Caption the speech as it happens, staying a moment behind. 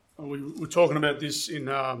We were talking about this in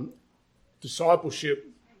discipleship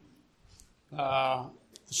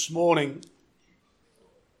this morning,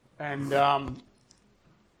 and we're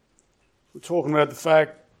talking about the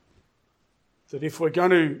fact that if we're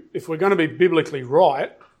going to be biblically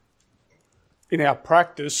right in our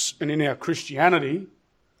practice and in our Christianity,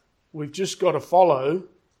 we've just got to follow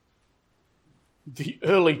the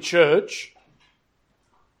early church,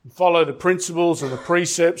 follow the principles and the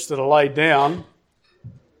precepts that are laid down,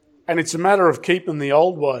 and it's a matter of keeping the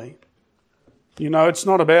old way. You know, it's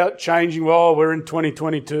not about changing, well, we're in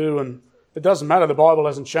 2022 and it doesn't matter, the Bible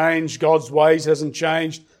hasn't changed, God's ways hasn't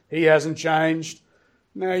changed, He hasn't changed.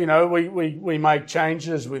 Now, you know, we make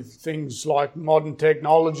changes with things like modern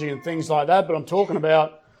technology and things like that, but I'm talking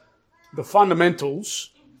about the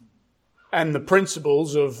fundamentals and the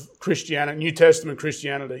principles of Christianity, New Testament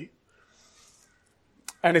Christianity.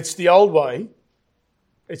 And it's the old way,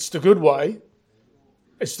 it's the good way,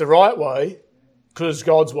 it's the right way, because it's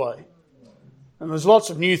God's way. And there's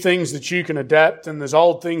lots of new things that you can adapt, and there's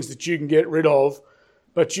old things that you can get rid of,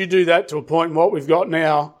 but you do that to a point. What we've got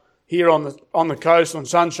now here on the coast, on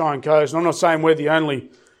Sunshine Coast, and I'm not saying we're the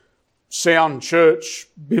only sound church,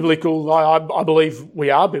 biblical. I believe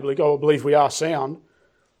we are biblical. I believe we are sound.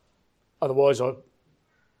 Otherwise, I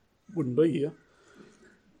wouldn't be here.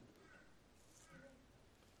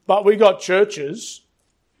 But we got churches,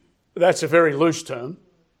 that's a very loose term,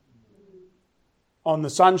 on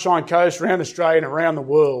the Sunshine Coast, around Australia and around the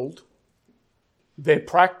world, their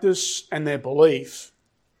practice and their belief,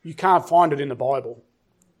 you can't find it in the Bible.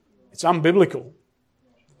 It's unbiblical.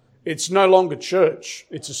 It's no longer church.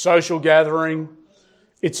 It's a social gathering.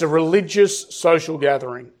 It's a religious social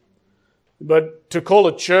gathering. But to call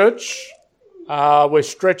it church, we're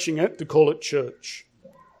stretching it to call it church.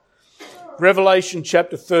 Revelation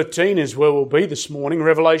chapter 13 is where we'll be this morning.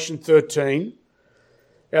 Revelation 13.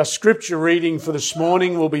 Our scripture reading for this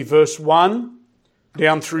morning will be verse 1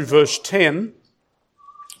 down through verse 10.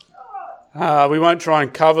 We won't try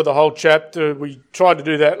and cover the whole chapter. We tried to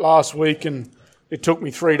do that last week and it took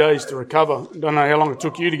me 3 days to recover. I don't know how long it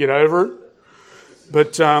took you to get over it.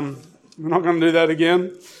 But we're not going to do that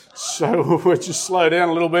again. So we'll just slow down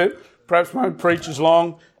a little bit. Perhaps won't preach as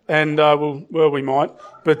long, and we might.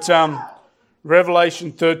 But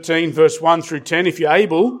Revelation 13, verse 1 through 10. If you're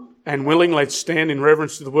able and willing, let's stand in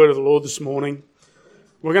reverence to the word of the Lord this morning.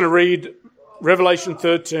 We're going to read Revelation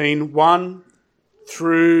 13, 1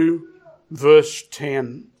 through verse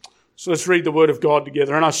 10. So let's read the word of God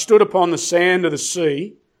together. And I stood upon the sand of the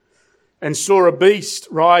sea and saw a beast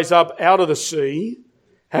rise up out of the sea,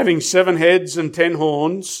 having 7 heads and 10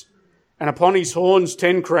 horns, and upon his horns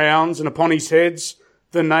 10 crowns, and upon his heads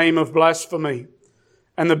the name of blasphemy.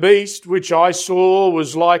 And the beast which I saw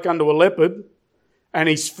was like unto a leopard, and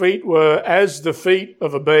his feet were as the feet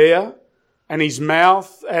of a bear, and his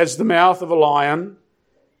mouth as the mouth of a lion.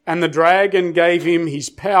 And the dragon gave him his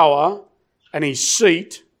power and his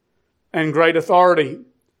seat and great authority.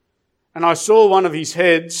 And I saw one of his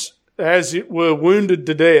heads as it were wounded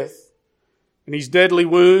to death, and his deadly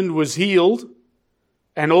wound was healed,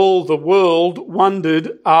 and all the world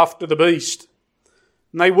wondered after the beast.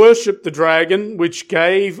 And they worshipped the dragon which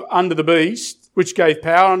gave power unto the beast,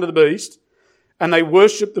 and they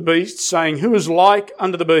worshipped the beast, saying, Who is like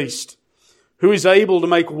unto the beast? Who is able to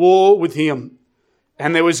make war with him?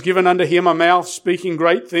 And there was given unto him a mouth speaking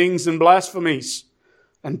great things and blasphemies.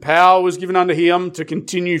 And power was given unto him to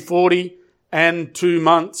continue 42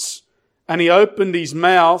 months. And he opened his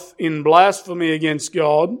mouth in blasphemy against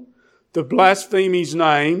God, to blaspheme his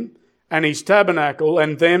name and his tabernacle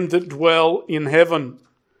and them that dwell in heaven.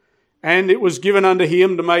 And it was given unto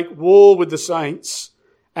him to make war with the saints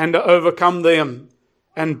and to overcome them.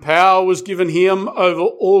 And power was given him over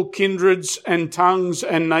all kindreds and tongues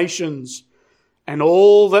and nations. And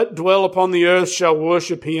all that dwell upon the earth shall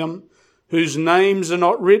worship him, whose names are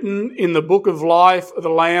not written in the book of life of the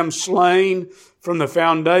Lamb slain from the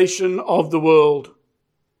foundation of the world.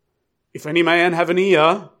 If any man have an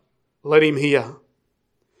ear, let him hear.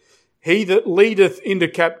 He that leadeth into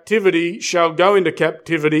captivity shall go into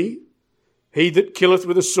captivity. He that killeth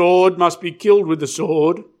with a sword must be killed with the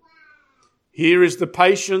sword. Here is the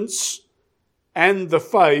patience and the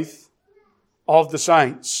faith of the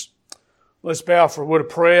saints. Let's bow for a word of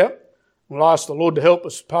prayer. We'll ask the Lord to help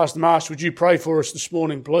us. Pastor Marsh, would you pray for us this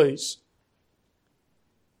morning, please?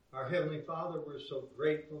 Our Heavenly Father, we're so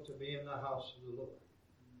grateful to be in the house of the Lord.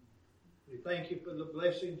 We thank you for the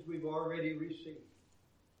blessings we've already received.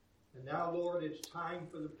 And now, Lord, it's time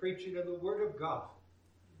for the preaching of the Word of God.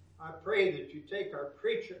 I pray that you take our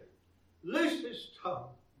preacher, loose his tongue,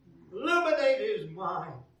 illuminate his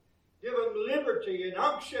mind, Give them liberty and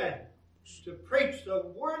unction to preach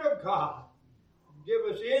the Word of God.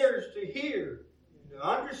 Give us ears to hear, to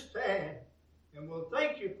understand, and we'll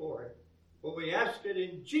thank you for it. For we ask it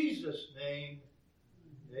in Jesus' name.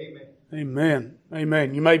 Amen. Amen.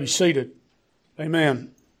 Amen. You may be seated.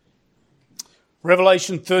 Amen.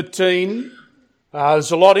 Revelation 13.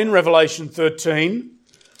 There's a lot in Revelation 13.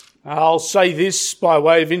 I'll say this by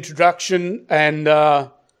way of introduction, and I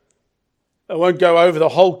won't go over the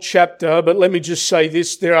whole chapter, but let me just say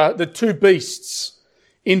this. There are the two beasts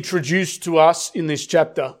introduced to us in this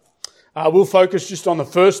chapter. We'll focus just on the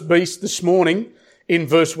first beast this morning in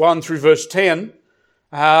verse 1 through verse 10.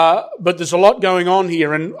 But there's a lot going on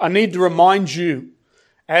here, and I need to remind you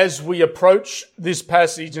as we approach this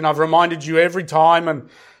passage, and I've reminded you every time, and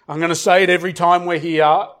I'm going to say it every time we're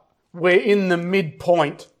here, we're in the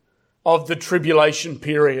midpoint of the tribulation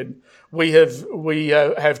period. We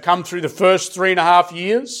have come through the first 3.5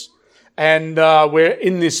 years, and we're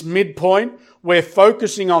in this midpoint. We're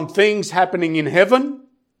focusing on things happening in heaven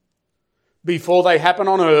before they happen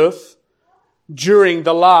on earth during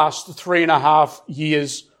the last 3.5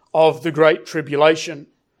 years of the Great Tribulation.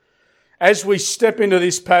 As we step into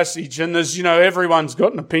this passage, and there's, everyone's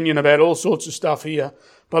got an opinion about all sorts of stuff here,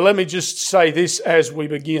 but let me just say this as we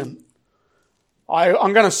begin.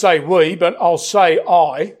 I'm going to say we, but I'll say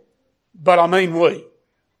I, but I mean we,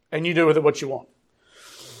 and you do with it what you want.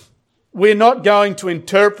 We're not going to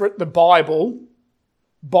interpret the Bible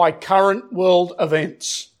by current world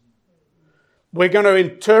events. We're going to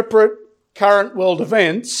interpret current world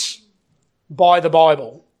events by the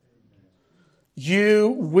Bible.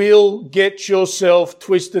 You will get yourself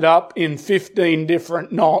twisted up in 15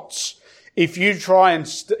 different knots if you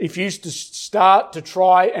start to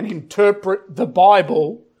try and interpret the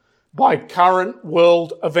Bible by current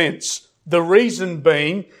world events. The reason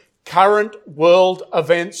being, current world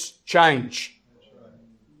events change.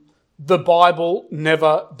 The Bible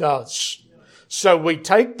never does. So we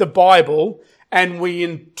take the Bible and we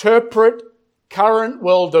interpret current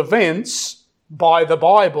world events by the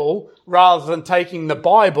Bible rather than taking the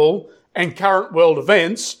Bible and current world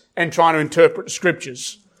events and trying to interpret the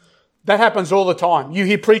Scriptures. That happens all the time. You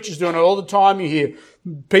hear preachers doing it all the time. You hear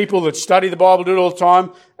people that study the Bible do it all the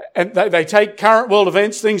time. And they take current world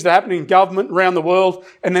events, things that happen in government around the world,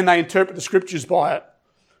 and then they interpret the Scriptures by it.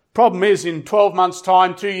 Problem is, in 12 months'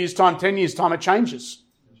 time, 2 years' time, 10 years' time, it changes.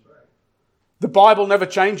 The Bible never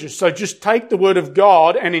changes. So just take the Word of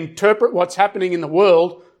God and interpret what's happening in the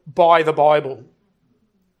world by the Bible.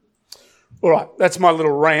 All right, that's my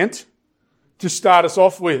little rant to start us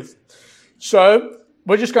off with. So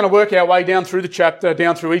we're just going to work our way down through the chapter,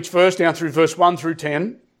 down through each verse, down through verse 1 through 10.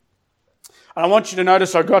 And I want you to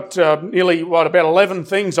notice I've got about 11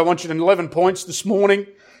 things. I want you to 11 points this morning.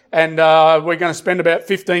 And we're going to spend about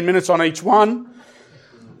 15 minutes on each one.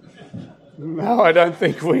 No, I don't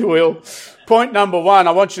think we will. Point number 1,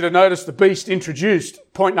 I want you to notice the beast introduced.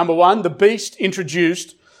 Point number 1, the beast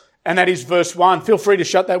introduced, and that is verse 1. Feel free to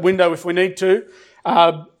shut that window if we need to.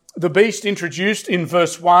 The beast introduced in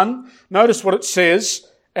verse 1. Notice what it says.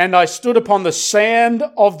 And I stood upon the sand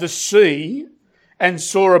of the sea and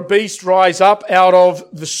saw a beast rise up out of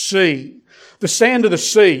the sea. The sand of the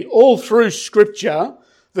sea. All through Scripture,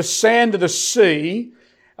 the sand of the sea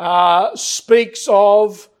speaks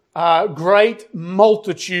of great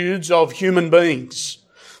multitudes of human beings.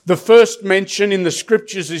 The first mention in the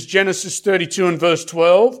Scriptures is Genesis 32 and verse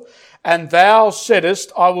 12. And thou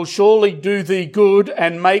saidest, I will surely do thee good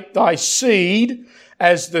and make thy seed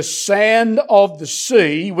as the sand of the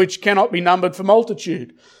sea, which cannot be numbered for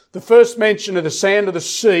multitude. The first mention of the sand of the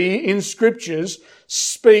sea in Scriptures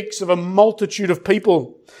speaks of a multitude of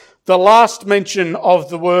people. The last mention of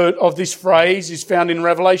the word of this phrase is found in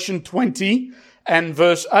Revelation 20 and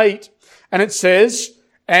verse 8. And it says,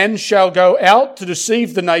 and shall go out to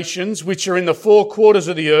deceive the nations which are in the four quarters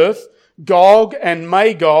of the earth, Gog and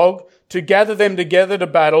Magog, to gather them together to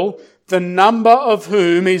battle, the number of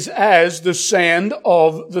whom is as the sand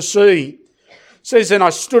of the sea. It says, and I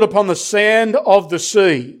stood upon the sand of the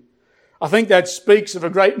sea. I think that speaks of a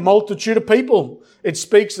great multitude of people. It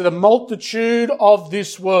speaks of the multitude of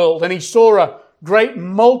this world. And he saw a great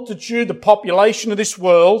multitude, the population of this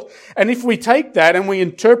world. And if we take that and we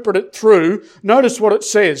interpret it through, notice what it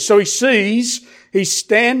says. So he sees, he's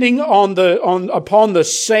standing upon the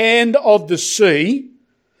sand of the sea,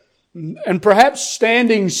 and perhaps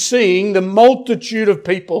seeing the multitude of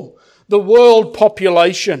people, the world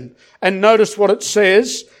population. And notice what it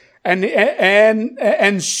says,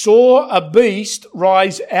 and saw a beast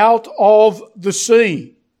rise out of the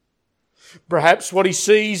sea. Perhaps what he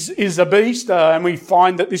sees is a beast, and we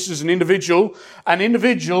find that this is an individual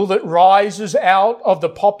that rises out of the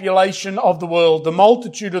population of the world, the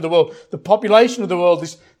multitude of the world, the population of the world.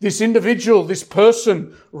 This individual, this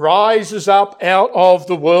person rises up out of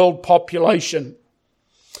the world population.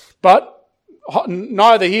 But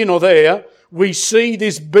neither here nor there, we see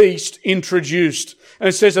this beast introduced. And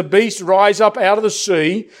it says a beast rise up out of the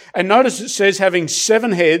sea. And notice it says having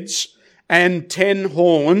 7 heads and 10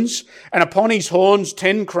 horns, and upon his horns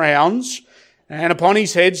 10 crowns, and upon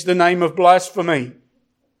his heads the name of blasphemy.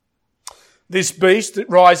 This beast that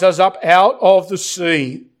rises up out of the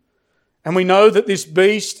sea. And we know that this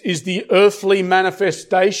beast is the earthly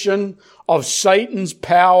manifestation of Satan's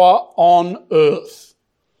power on earth.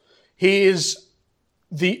 He is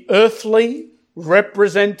the earthly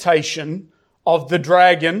representation of the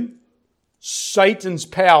dragon, Satan's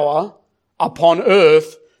power upon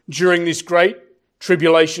earth during this great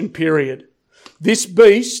tribulation period. This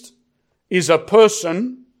beast is a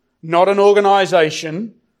person, not an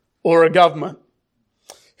organization or a government.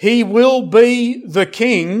 He will be the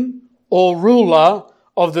king or ruler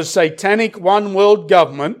of the satanic one world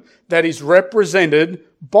government that is represented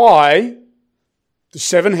by the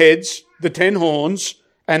 7 heads, the 10 horns,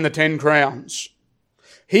 and the 10 crowns.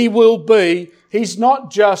 He will be, he's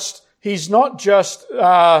not just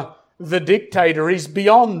the dictator. He's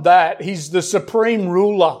beyond that. He's the supreme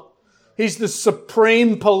ruler. He's the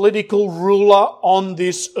supreme political ruler on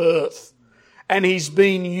this earth. And he's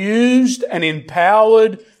been used and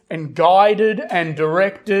empowered and guided and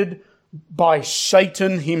directed by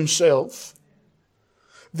Satan himself.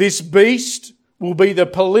 This beast will be the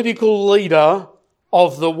political leader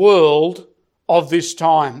of the world of this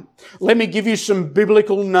time. Let me give you some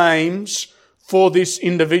biblical names for this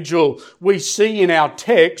individual. We see in our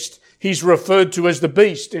text he's referred to as the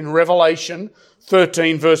beast in Revelation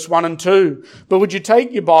 13 verse 1 and 2. But would you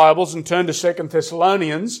take your Bibles and turn to 2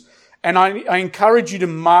 Thessalonians? And I encourage you to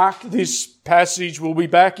mark this passage. We'll be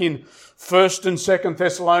back in 1st and 2nd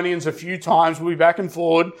Thessalonians a few times. We'll be back and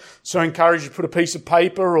forward. So I encourage you to put a piece of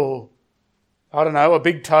paper or, I don't know, a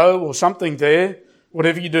big toe or something there.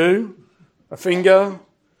 Whatever you do, a finger,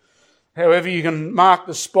 however you can mark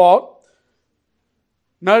the spot.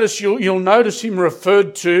 Notice you'll notice him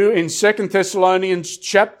referred to in 2 Thessalonians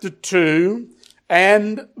chapter 2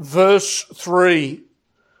 and verse 3.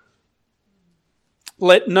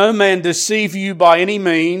 Let no man deceive you by any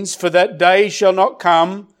means, for that day shall not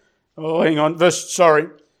come. Oh, hang on.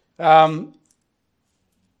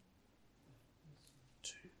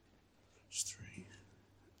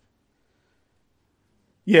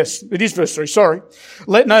 Yes, it is verse 3, sorry.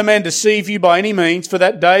 Let no man deceive you by any means, for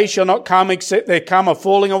that day shall not come except there come a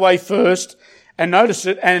falling away first. And notice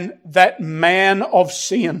it, and that man of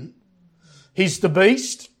sin. He's the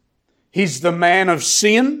beast. He's the man of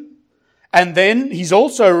sin. And then he's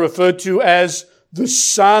also referred to as the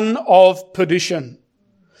son of perdition.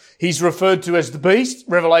 He's referred to as the beast,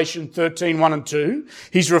 Revelation 13, 1 and 2.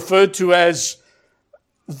 He's referred to as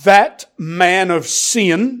that man of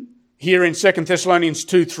sin, here in 2 Thessalonians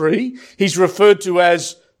 2, 3. He's referred to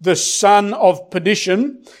as the son of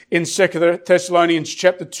perdition in 2 Thessalonians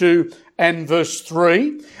chapter 2 and verse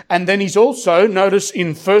 3. And then he's also, notice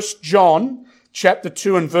in 1 John chapter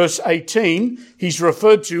 2 and verse 18, he's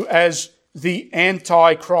referred to as the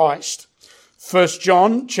Antichrist. 1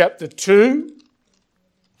 John chapter 2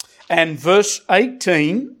 and verse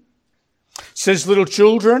 18 says, little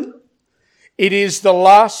children, it is the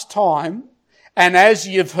last time, and as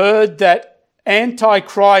ye have heard that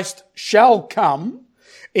Antichrist shall come,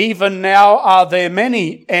 even now are there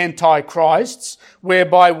many Antichrists,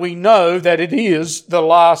 whereby we know that it is the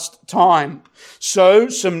last time. So,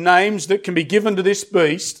 some names that can be given to this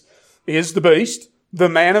beast is the beast, the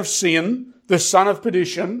man of sin, the son of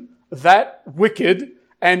perdition, that wicked,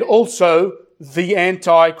 and also the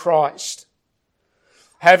Antichrist.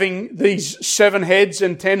 Having these 7 heads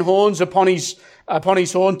and 10 horns upon his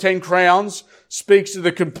horn, 10 crowns, speaks of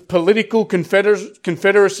the political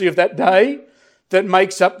confederacy of that day that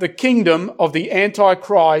makes up the kingdom of the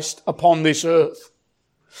Antichrist upon this earth.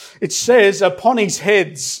 It says upon his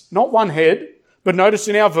heads, not one head, but notice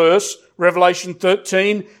in our verse, Revelation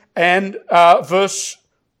 13 and verse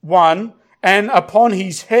 1, and upon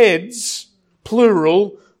his heads,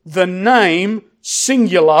 plural, the name,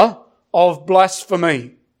 singular, of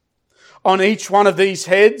blasphemy. On each one of these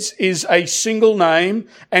heads is a single name,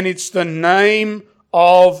 and it's the name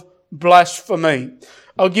of blasphemy.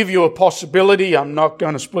 I'll give you a possibility. I'm not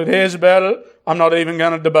going to split hairs about it. I'm not even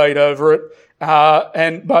going to debate over it.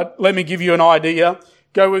 But let me give you an idea.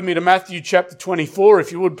 Go with me to Matthew chapter 24,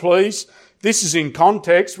 if you would please. This is in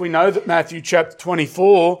context. We know that Matthew chapter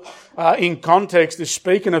 24, in context, is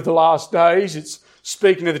speaking of the last days. It's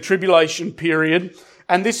speaking of the tribulation period.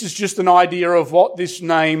 And this is just an idea of what this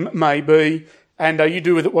name may be. And you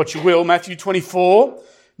do with it what you will. Matthew 24,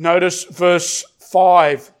 notice verse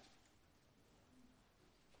 5.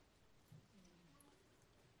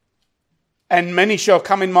 And many shall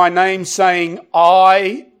come in my name, saying,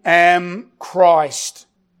 I am Christ,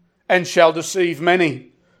 and shall deceive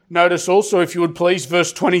many. Notice also, if you would please,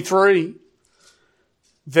 verse 23.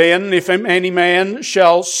 Then if any man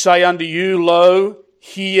shall say unto you, Lo,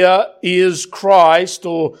 here is Christ,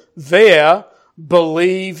 or there,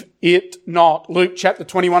 believe it not. Luke chapter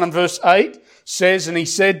 21 and verse 8 says, And he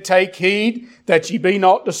said, Take heed that ye be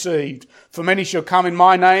not deceived. For many shall come in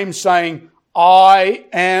my name, saying, I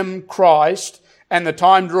am Christ, and the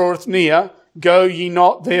time draweth near. Go ye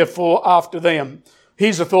not therefore after them.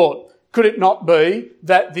 Here's a thought. Could it not be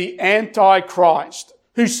that the Antichrist,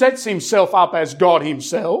 who sets himself up as God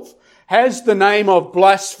himself, has the name of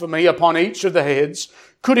blasphemy upon each of the heads?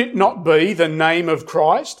 Could it not be the name of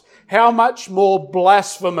Christ? How much more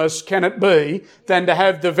blasphemous can it be than to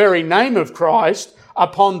have the very name of Christ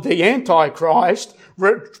upon the Antichrist,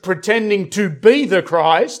 pretending to be the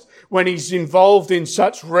Christ when he's involved in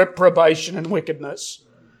such reprobation and wickedness?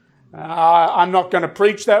 I'm not going to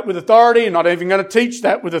preach that with authority. I'm not even going to teach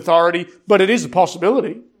that with authority, but it is a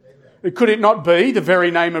possibility. Could it not be the very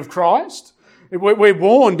name of Christ? We're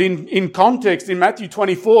warned in context in Matthew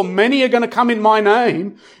 24, many are going to come in my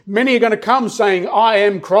name. Many are going to come saying, I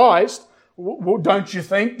am Christ. Don't you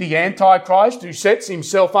think the Antichrist, who sets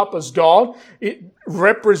himself up as God,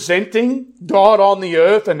 representing God on the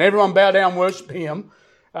earth and everyone bow down and worship him,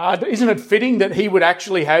 isn't it fitting that he would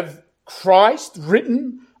actually have Christ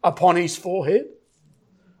written upon his forehead?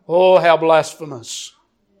 Oh, how blasphemous.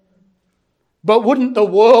 But wouldn't the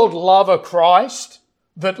world love a Christ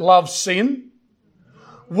that loves sin?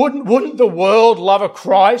 Wouldn't the world love a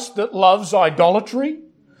Christ that loves idolatry?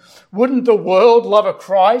 Wouldn't the world love a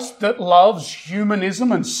Christ that loves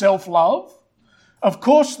humanism and self-love? Of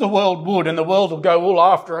course the world would, and the world will go all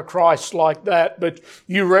after a Christ like that, but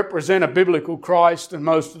you represent a biblical Christ and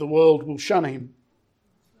most of the world will shun him.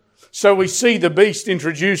 So we see the beast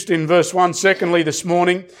introduced in verse 1. Secondly, this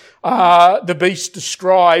morning, the beast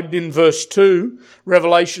described in verse 2.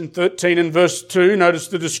 Revelation 13 and verse 2. Notice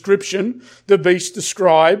the description. The beast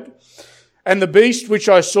described. And the beast which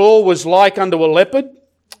I saw was like unto a leopard,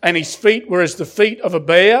 and his feet were as the feet of a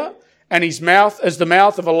bear, and his mouth as the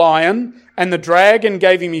mouth of a lion. And the dragon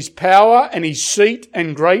gave him his power and his seat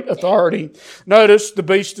and great authority. Notice the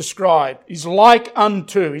beast described. He's like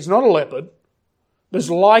unto. He's not a leopard. There's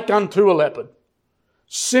like unto a leopard,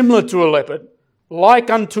 similar to a leopard, like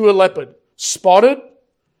unto a leopard, spotted,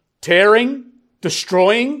 tearing,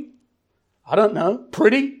 destroying, I don't know,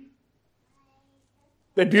 pretty.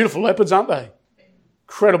 They're beautiful leopards, aren't they?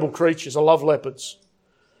 Incredible creatures. I love leopards.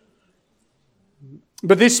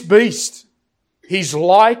 But this beast, he's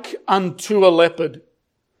like unto a leopard.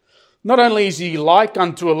 Not only is he like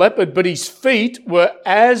unto a leopard, but his feet were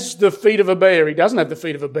as the feet of a bear. He doesn't have the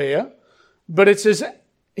feet of a bear. But it says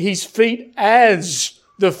his feet as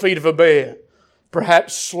the feet of a bear,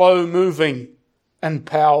 perhaps slow-moving and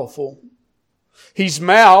powerful. His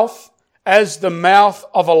mouth as the mouth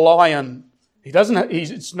of a lion.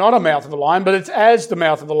 It's not a mouth of a lion, but it's as the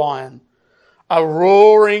mouth of a lion. A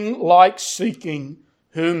roaring like seeking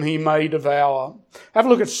whom he may devour. Have a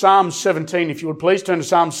look at Psalm 17, if you would please. Turn to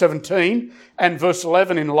Psalm 17 and verse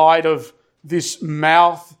 11 in light of this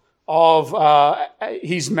mouth of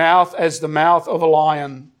his mouth as the mouth of a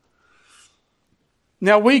lion.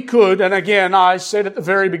 Now we could, and again I said at the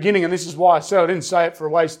very beginning, and this is why I said I didn't say it for a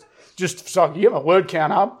waste, just so I could get my word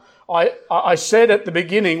count up. I said at the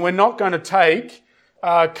beginning we're not going to take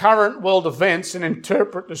current world events and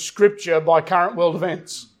interpret the scripture by current world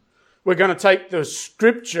events. We're going to take the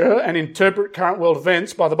scripture and interpret current world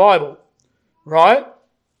events by the Bible, right?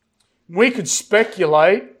 We could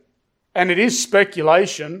speculate, and it is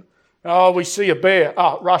speculation. Oh, we see a bear.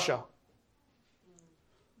 Russia.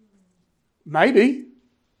 Maybe.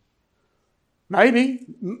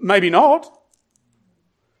 Maybe not.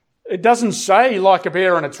 It doesn't say like a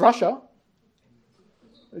bear and it's Russia.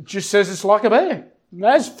 It just says it's like a bear. It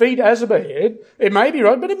has feet as a bear. It may be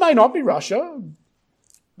right, but it may not be Russia.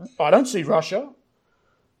 I don't see Russia.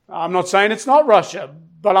 I'm not saying it's not Russia,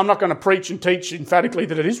 but I'm not going to preach and teach emphatically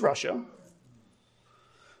that it is Russia.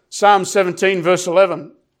 Psalm 17 verse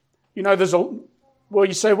 11. You know,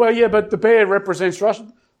 you say, well, yeah, but the bear represents Russia.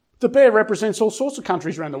 The bear represents all sorts of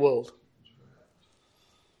countries around the world.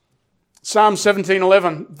 Psalm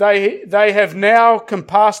 17:11. They have now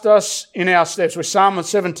compassed us in our steps. We're Psalm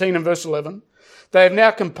 17 and verse 11. They have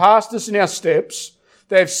now compassed us in our steps.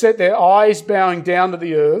 They have set their eyes bowing down to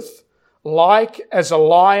the earth, like as a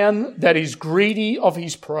lion that is greedy of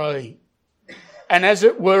his prey, and as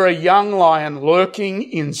it were a young lion lurking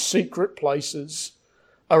in secret places.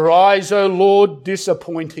 Arise, O Lord,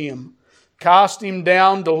 disappoint him. Cast him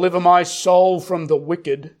down, deliver my soul from the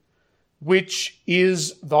wicked, which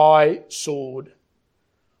is thy sword.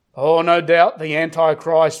 Oh, no doubt the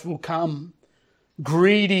Antichrist will come,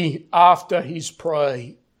 greedy after his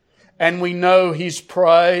prey. And we know his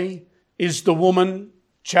prey is the woman,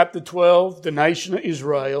 chapter 12, the nation of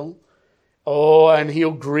Israel. Oh, and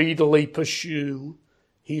he'll greedily pursue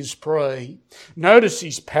his prey. Notice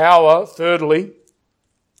his power, thirdly.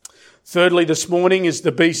 Thirdly, this morning is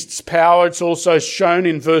the beast's power. It's also shown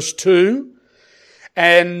in verse 2.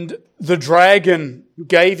 And the dragon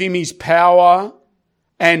gave him his power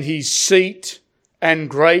and his seat and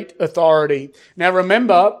great authority. Now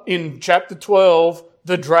remember, in chapter 12,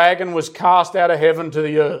 the dragon was cast out of heaven to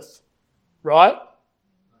the earth. Right?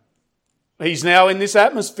 He's now in this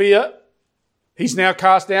atmosphere. He's now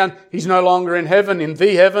cast down. He's no longer in heaven, in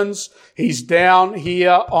the heavens. He's down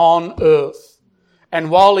here on earth. And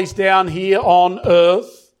while he's down here on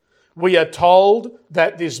earth, we are told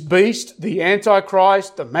that this beast, the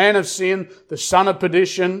Antichrist, the man of sin, the son of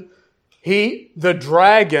perdition, the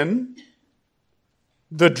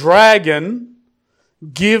dragon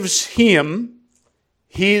gives him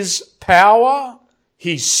his power,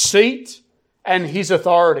 his seat, and his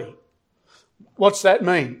authority. What's that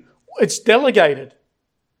mean? It's delegated.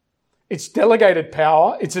 It's delegated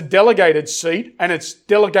power, it's a delegated seat, and it's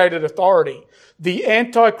delegated authority. The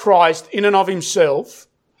Antichrist in and of himself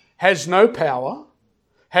has no power,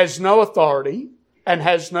 has no authority, and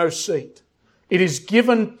has no seat. It is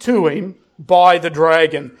given to him by the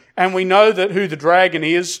dragon. And we know that who the dragon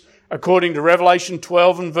is, according to Revelation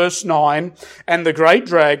 12 and verse 9. And the great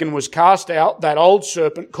dragon was cast out, that old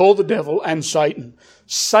serpent called the devil and Satan.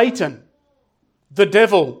 Satan, the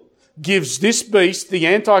devil, gives this beast, the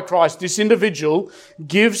Antichrist, this individual,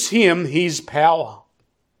 gives him his power.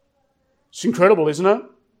 It's incredible, isn't it?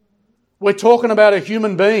 We're talking about a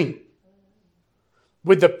human being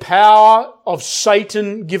with the power of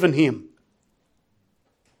Satan given him.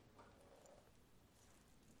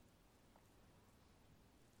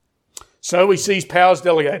 So we see his powers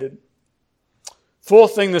delegated.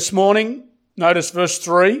 Fourth thing this morning, notice verse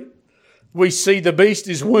 3. We see the beast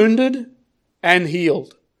is wounded and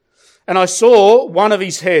healed. And I saw one of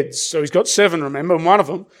his heads, so he's got 7, remember, and one of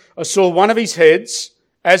them, I saw one of his heads,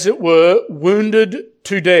 as it were, wounded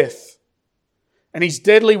to death. And his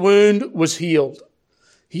deadly wound was healed.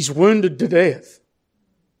 He's wounded to death.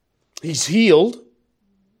 He's healed.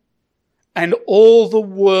 And all the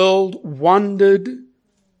world wondered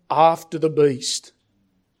after the beast.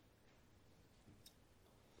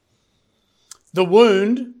 The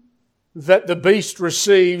wound that the beast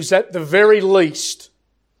receives at the very least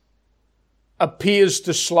appears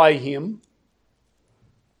to slay him,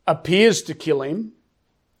 appears to kill him,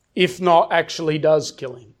 if not actually does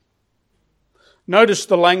kill him. Notice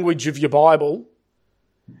the language of your Bible.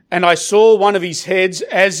 And I saw one of his heads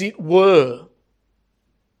as it were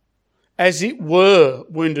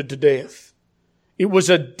wounded to death. It was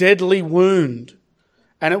a deadly wound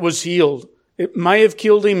and it was healed. It may have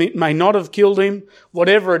killed him, it may not have killed him.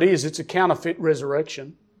 Whatever it is, it's a counterfeit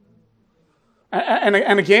resurrection.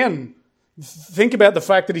 And again, think about the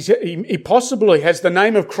fact that he possibly has the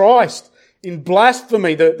name of Christ in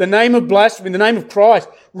blasphemy, the name of blasphemy, the name of Christ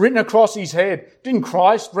written across his head. Didn't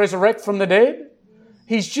Christ resurrect from the dead?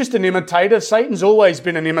 He's just an imitator. Satan's always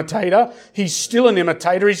been an imitator. He's still an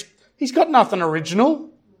imitator. He's got nothing original.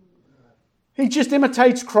 He just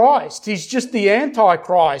imitates Christ. He's just the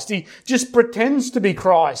Antichrist. He just pretends to be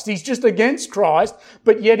Christ. He's just against Christ,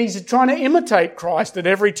 but yet he's trying to imitate Christ at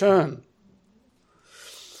every turn.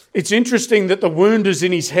 It's interesting that the wound is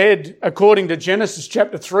in his head, according to Genesis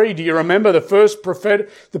chapter 3. Do you remember the first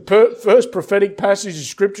prophetic passage of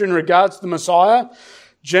Scripture in regards to the Messiah?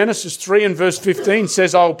 Genesis 3 and verse 15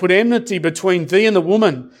 says, I will put enmity between thee and the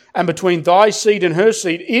woman, and between thy seed and her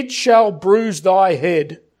seed. It shall bruise thy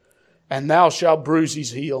head, and thou shalt bruise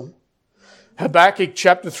his heel. Habakkuk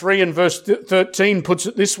chapter 3 and verse 13 puts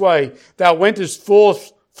it this way, Thou wentest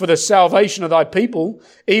forth for the salvation of thy people,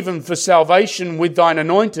 even for salvation with thine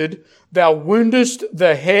anointed. Thou woundest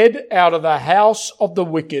the head out of the house of the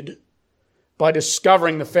wicked by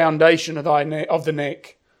discovering the foundation of the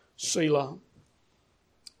neck. Selah.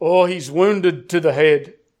 Oh, he's wounded to the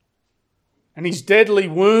head, and his deadly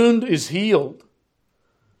wound is healed.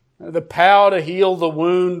 The power to heal the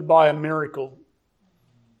wound by a miracle.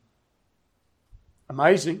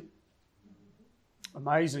 Amazing.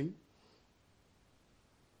 Amazing.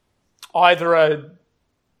 Either at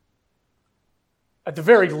the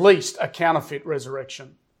very least, a counterfeit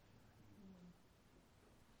resurrection.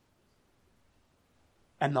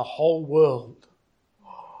 And the whole world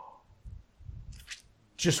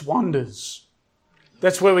just wonders.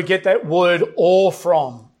 That's where we get that word awe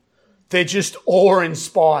from. They're just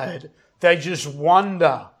awe-inspired. They just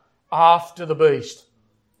wonder after the beast.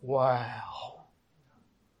 Wow.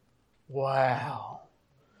 Wow.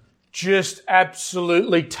 Just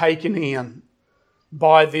absolutely taken in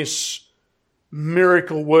by this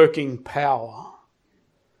miracle-working power.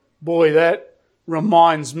 Boy, that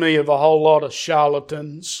reminds me of a whole lot of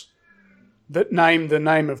charlatans that name the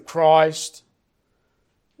name of Christ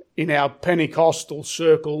in our Pentecostal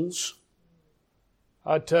circles.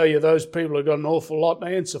 I tell you, those people have got an awful lot to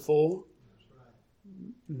answer for.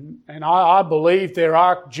 And I believe there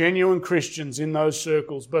are genuine Christians in those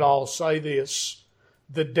circles, but I'll say this.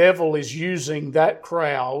 The devil is using that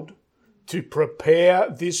crowd to prepare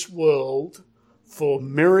this world for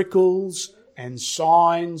miracles and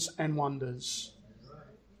signs and wonders.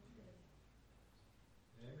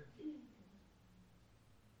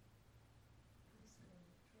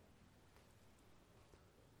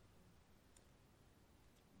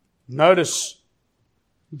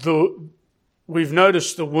 We've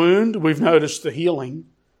noticed the wound, we've noticed the healing.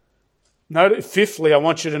 Fifthly, I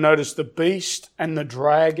want you to notice the beast and the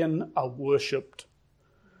dragon are worshipped.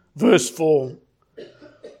 Verse 4.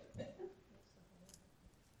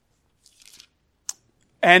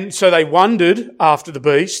 And so they wondered after the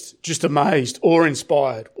beast, just amazed,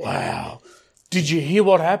 awe-inspired. Wow. Did you hear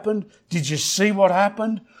what happened? Did you see what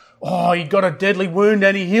happened? Oh, he got a deadly wound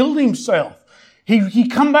and he healed himself. He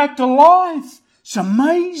come back to life. It's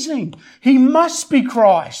amazing. He must be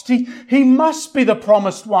Christ. He must be the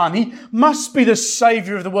promised one. He must be the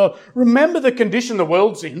Saviour of the world. Remember the condition the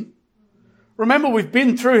world's in. Remember we've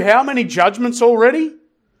been through how many judgments already?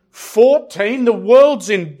 14. The world's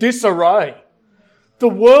in disarray. The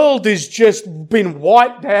world has just been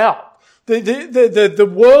wiped out.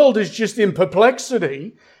 The world is just in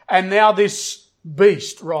perplexity, and now this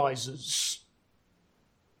beast rises.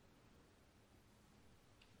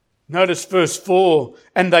 Notice verse 4,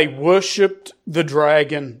 and they worshipped the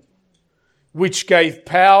dragon, which gave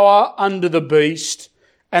power unto the beast,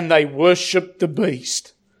 and they worshipped the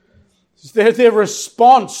beast. Their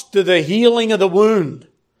response to the healing of the wound.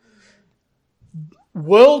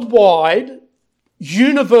 Worldwide,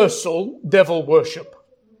 universal devil worship.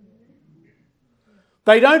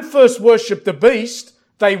 They don't first worship the beast,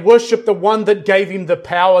 they worship the one that gave him the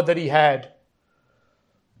power that he had.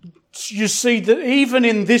 You see that even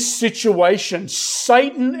in this situation,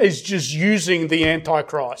 Satan is just using the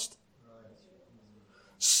Antichrist.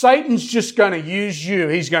 Satan's just going to use you.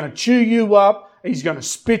 He's going to chew you up. He's going to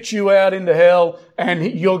spit you out into hell,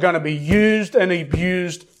 and you're going to be used and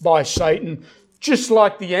abused by Satan, just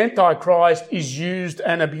like the Antichrist is used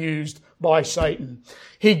and abused by Satan.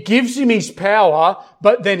 He gives him his power,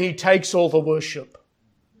 but then he takes all the worship.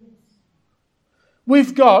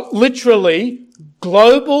 We've got literally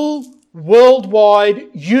global, worldwide,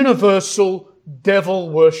 universal devil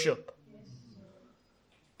worship.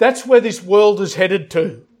 That's where this world is headed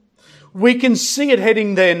to. We can see it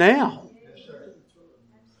heading there now.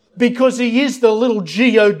 Because he is the little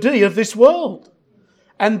G-O-D of this world.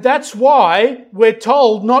 And that's why we're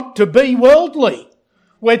told not to be worldly.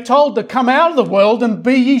 We're told to come out of the world and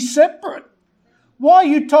be ye separate. Why are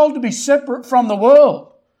you told to be separate from the world?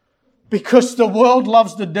 Because the world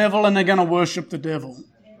loves the devil and they're going to worship the devil.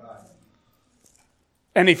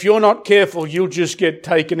 And if you're not careful, you'll just get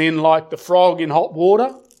taken in like the frog in hot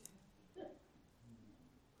water.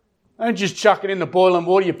 Don't just chuck it in the boiling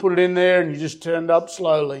water, you put it in there and you just turn it up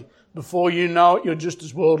slowly. Before you know it, you're just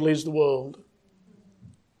as worldly as the world.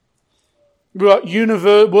 We've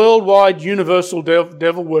got worldwide universal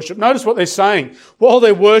devil worship. Notice what they're saying. While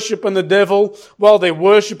they're worshipping the devil, while they're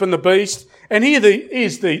worshipping the beast, and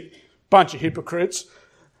here's the bunch of hypocrites,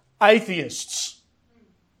 atheists.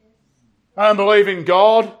 I don't believe in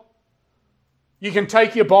God. You can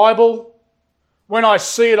take your Bible. When I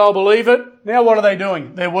see it, I'll believe it. Now what are they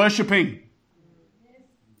doing? They're worshipping.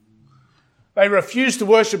 They refuse to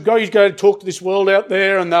worship God. You go to talk to this world out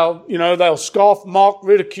there and they'll scoff, mock,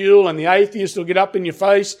 ridicule, and the atheist will get up in your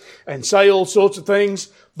face and say all sorts of things.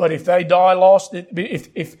 But if they die lost,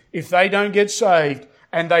 if they don't get saved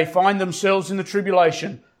and they find themselves in the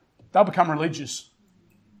tribulation, they'll become religious.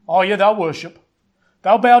 Oh yeah, they'll worship.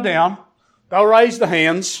 They'll bow down. They'll raise the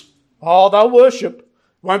hands. Oh, they'll worship.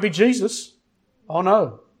 Won't be Jesus. Oh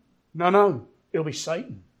no. No. It'll be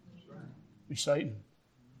Satan. It'll be Satan.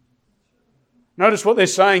 Notice what they're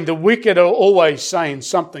saying. The wicked are always saying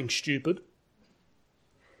something stupid.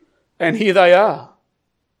 And here they are.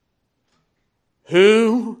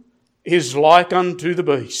 Who is like unto the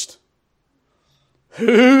beast?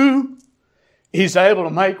 Who is able to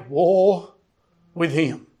make war with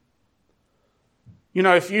him? You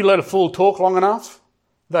know, if you let a fool talk long enough,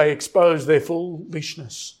 they expose their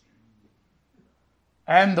foolishness.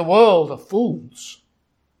 And the world are fools.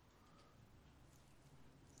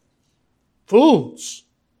 Fools.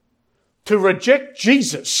 To reject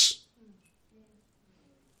Jesus.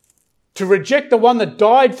 To reject the one that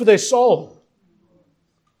died for their soul.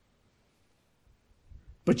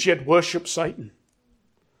 But yet worship Satan.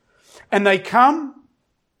 And they come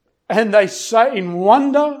and they say in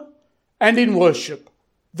wonder and in worship,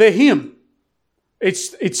 they're Him.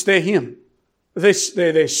 It's their hymn.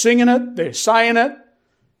 They're singing it, they're saying it.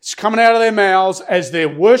 It's coming out of their mouths as they're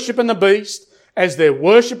worshipping the beast, as they're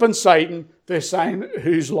worshipping Satan. They're saying,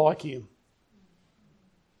 who's like him?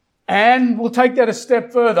 And we'll take that a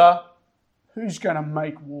step further. Who's going to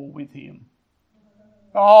make war with him?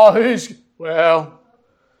 Oh,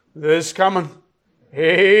 there's coming.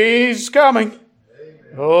 He's coming.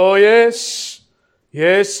 Oh, yes.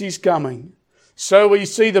 Yes, he's coming. So we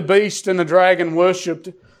see the beast and the dragon worshipped.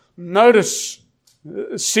 Notice,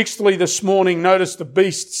 sixthly this morning, notice the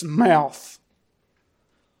beast's mouth.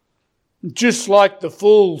 Just like the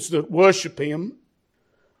fools that worship him,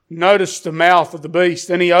 notice the mouth of the beast.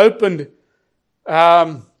 And he opened,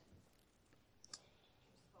 verse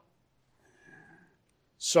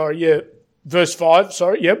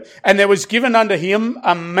 5, And there was given unto him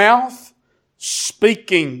a mouth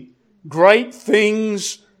speaking great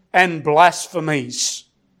things and blasphemies.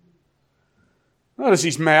 Notice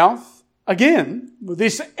his mouth. Again,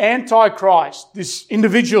 this Antichrist, this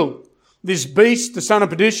individual, this beast, the son of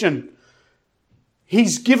perdition,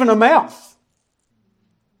 he's given a mouth.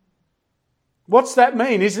 What's that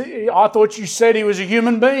mean? I thought you said he was a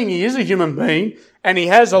human being. He is a human being, and he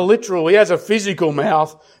has a physical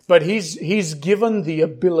mouth, but he's given the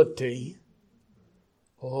ability,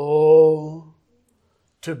 to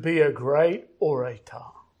be a great orator.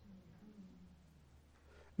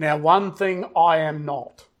 Now, one thing I am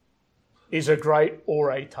not is a great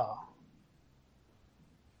orator.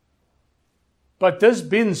 But there's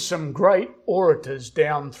been some great orators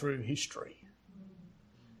down through history.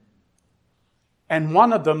 And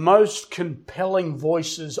one of the most compelling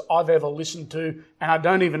voices I've ever listened to, and I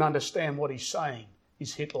don't even understand what he's saying,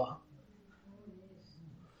 is Hitler.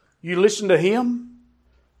 You listen to him,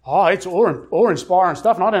 it's awe-inspiring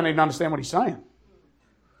stuff, and I don't even understand what he's saying.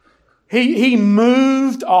 He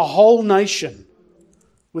moved a whole nation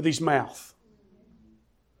with his mouth.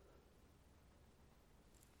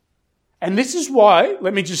 And this is why,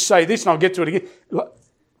 let me just say this and I'll get to it again.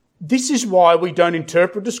 This is why we don't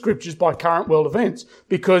interpret the scriptures by current world events.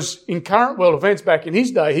 Because in current world events back in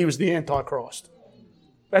his day, he was the Antichrist.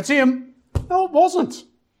 That's him. No, it wasn't.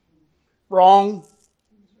 Wrong.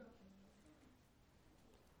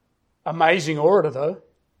 Amazing orator though.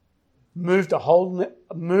 Moved a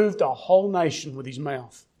whole nation with his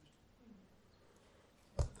mouth.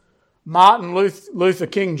 Martin Luther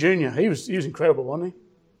King Jr., he was incredible, wasn't he?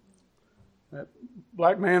 That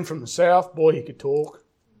black man from the South, boy, he could talk.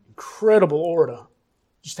 Incredible orator.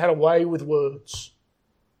 Just had a way with words.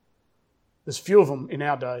 There's few of them in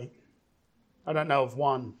our day. I don't know of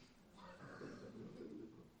one.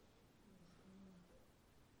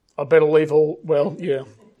 I better leave yeah.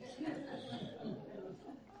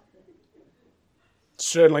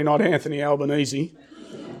 Certainly not Anthony Albanese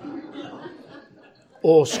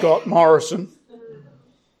or Scott Morrison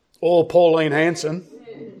or Pauline Hanson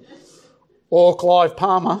or Clive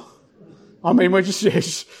Palmer. I mean, we're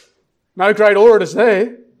just no great orators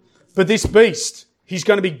there. But this beast, he's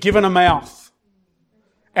going to be given a mouth.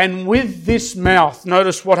 And with this mouth,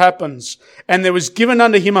 notice what happens. And there was given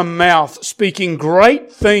unto him a mouth speaking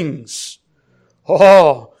great things.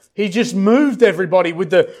 He just moved everybody with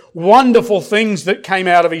the wonderful things that came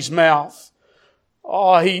out of his mouth.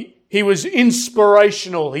 He was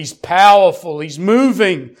inspirational. He's powerful. He's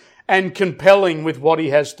moving and compelling with what he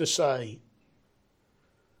has to say.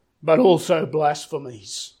 But also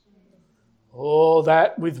blasphemies.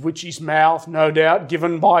 That with which his mouth, no doubt,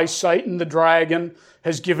 given by Satan the dragon,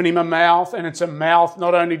 has given him a mouth, and it's a mouth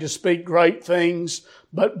not only to speak great things,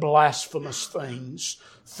 but blasphemous things.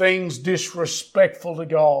 Things disrespectful to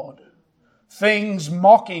God. Things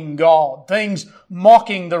mocking God. Things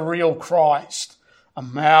mocking the real Christ. A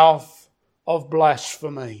mouth of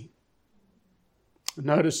blasphemy.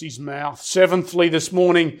 Notice his mouth. Seventhly, this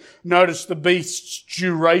morning, notice the beast's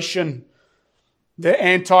duration. The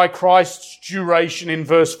Antichrist's duration in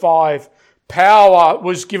verse 5. Power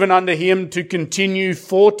was given unto him to continue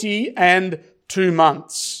 42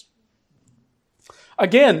 months.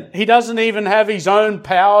 Again, he doesn't even have his own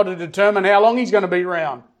power to determine how long he's going to be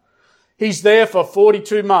around. He's there for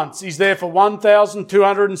 42 months. He's there for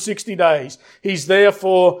 1,260 days. He's there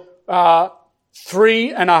for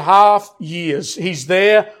 3.5 years. He's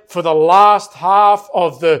there for the last half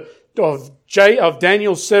of Daniel's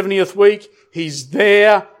 70th week. He's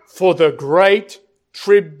there for the great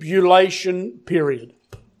tribulation period.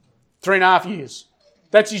 3.5 years.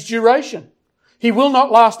 That's his duration. He will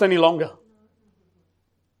not last any longer.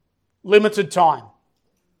 Limited time.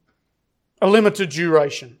 A limited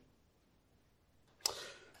duration.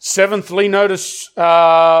 Seventhly, notice,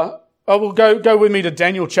 go with me to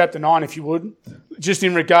Daniel chapter 9 if you would. Just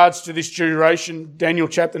in regards to this duration, Daniel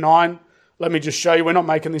chapter 9. Let me just show you, we're not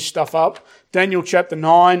making this stuff up. Daniel chapter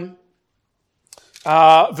 9,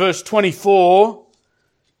 verse 24,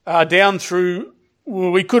 down through,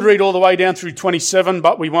 we could read all the way down through 27,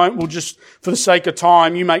 but we won't. We'll just, for the sake of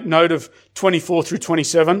time, you make note of 24 through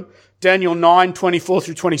 27. Daniel 9, 24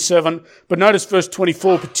 through 27. But notice verse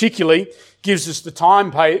 24 particularly gives us the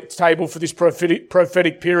timetable for this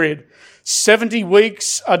prophetic period. 70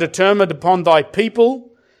 weeks are determined upon thy people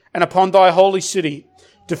and upon thy holy city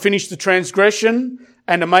to finish the transgression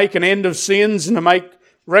and to make an end of sins and to make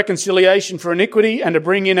reconciliation for iniquity and to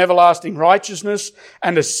bring in everlasting righteousness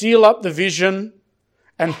and to seal up the vision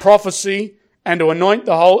and prophecy and to anoint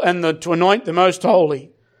to anoint the most holy.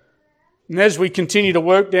 And as we continue to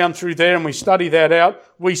work down through there and we study that out,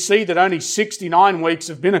 we see that only 69 weeks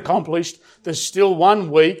have been accomplished. There's still 1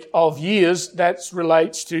 week of years. That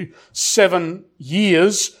relates to 7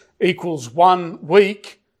 years equals 1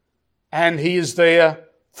 week. And he is there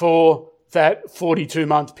for that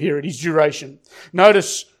 42-month period, his duration.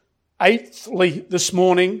 Notice, eighthly, this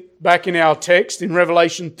morning, back in our text in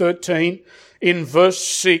Revelation 13, in verse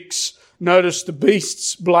 6, notice the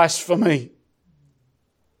beast's blasphemy.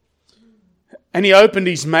 And he opened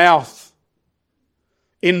his mouth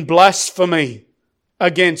in blasphemy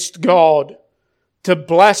against God, to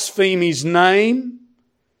blaspheme his name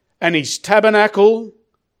and his tabernacle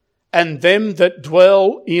and them that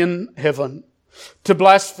dwell in heaven. To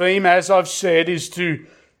blaspheme, as I've said, is to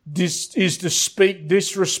speak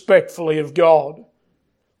disrespectfully of God.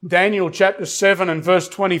 Daniel chapter 7 and verse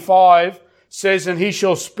 25 says, and he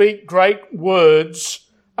shall speak great words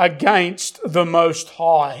against the Most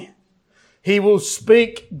High. He will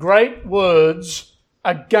speak great words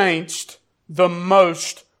against the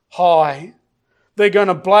Most High. They're going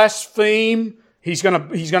to blaspheme. He's going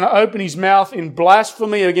to open his mouth in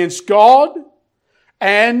blasphemy against God,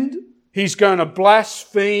 and he's going to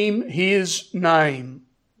blaspheme his name.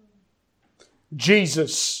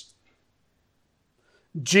 Jesus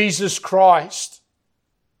Christ.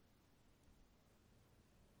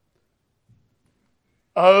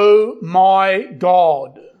 Oh my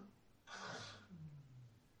God.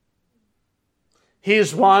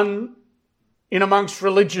 Here's one in amongst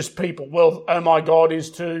religious people. Well, oh my God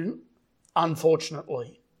is too,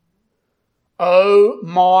 unfortunately. Oh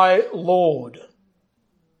my Lord.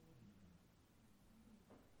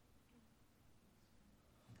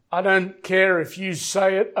 I don't care if you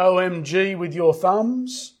say it OMG with your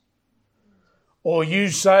thumbs, or you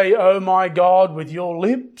say oh my God with your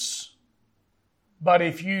lips, but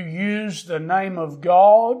if you use the name of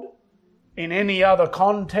God in any other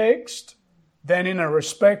context than in a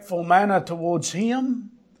respectful manner towards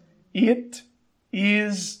Him, it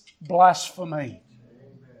is blasphemy.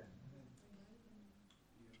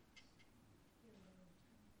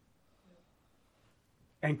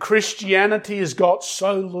 And Christianity has got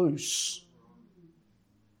so loose,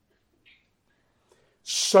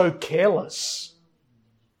 so careless,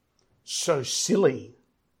 so silly,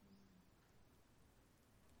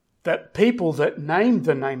 that people that name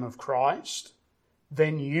the name of Christ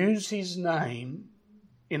then use His name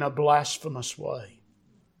in a blasphemous way.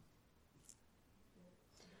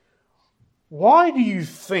 Why do you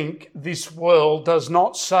think this world does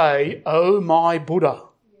not say, oh my Buddha?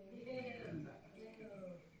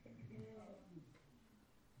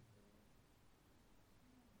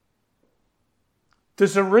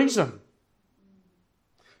 There's a reason.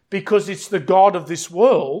 Because it's the God of this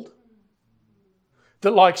world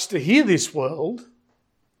that likes to hear this world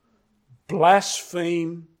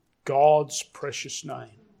blaspheme God's precious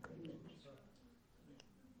name.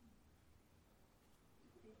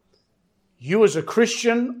 You as a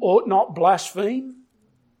Christian ought not blaspheme.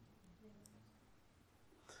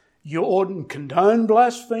 You oughtn't condone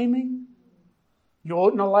blaspheming. You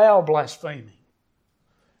oughtn't allow blaspheming.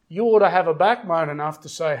 You ought to have a backbone enough to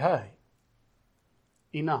say, hey,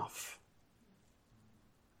 enough.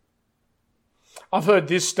 I've heard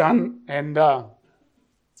this done, and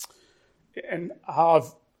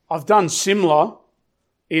I've done similar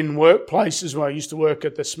in workplaces where I used to work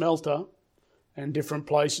at the smelter and different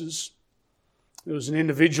places. There was an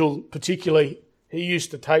individual particularly, he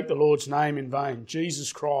used to take the Lord's name in vain,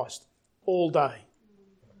 Jesus Christ, all day.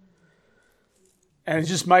 And it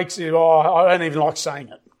just makes it, I don't even like saying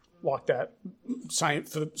it like that, saying it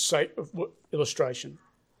for the sake of illustration.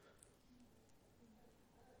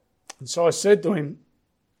 And so I said to him,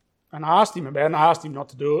 and I asked him about it, and I asked him not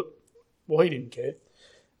to do it. Well, he didn't care. And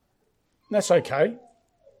that's okay.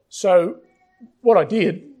 So what I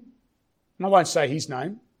did, and I won't say his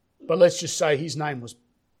name, but let's just say his name was,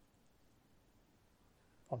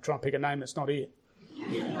 I'm trying to pick a name that's not here.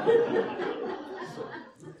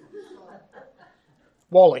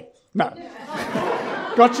 Wally. No.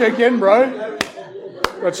 Gotcha again, bro.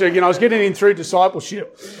 Gotcha again. I was getting in through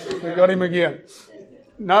discipleship. We got him again.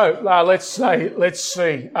 No, let's see.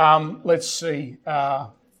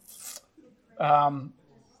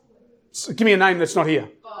 So give me a name that's not here.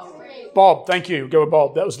 Bob, thank you. Go with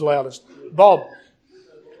Bob. That was the loudest. Bob.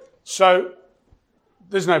 So,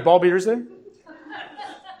 there's no Bob here, is there?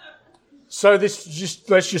 So let's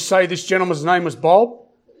just say this gentleman's name was Bob.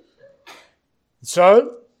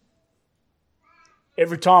 So,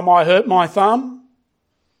 every time I hurt my thumb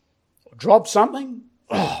or dropped something,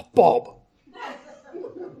 Bob.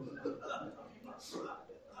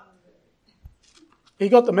 He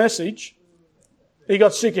got the message. He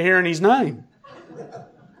got sick of hearing his name.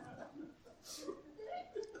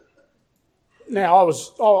 Now,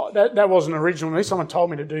 that wasn't original me. Someone told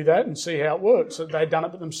me to do that and see how it works. So they'd done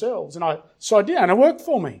it themselves. So I did, and it worked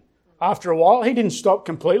for me. After a while, he didn't stop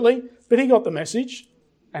completely, but he got the message,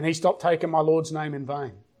 and he stopped taking my Lord's name in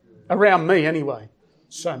vain. Around me, anyway.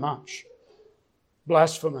 So much.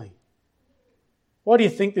 Blasphemy. Why do you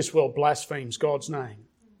think this world blasphemes God's name?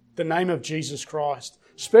 The name of Jesus Christ,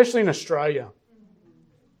 especially in Australia.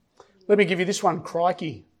 Let me give you this one,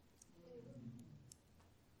 crikey.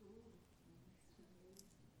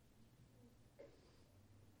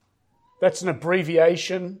 That's an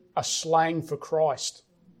abbreviation, a slang for Christ.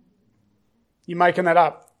 You're making that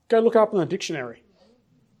up. Go look up in the dictionary.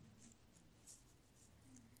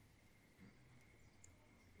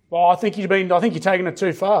 Well, I think you're taking it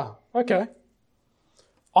too far. Okay.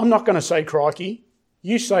 I'm not going to say crikey.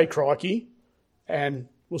 You say crikey, and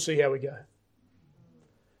we'll see how we go.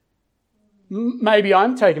 Maybe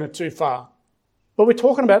I'm taking it too far. But we're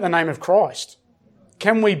talking about the name of Christ.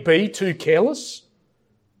 Can we be too careless?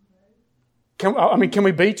 Can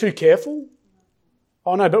we be too careful?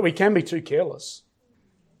 Oh no, but we can be too careless.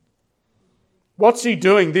 What's he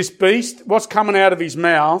doing? This beast, what's coming out of his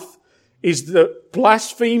mouth is the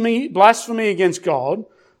blasphemy against God,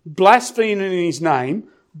 blaspheming in his name,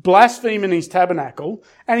 blaspheming his tabernacle,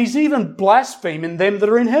 and he's even blaspheming them that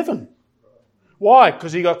are in heaven. Why?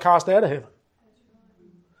 Because he got cast out of heaven.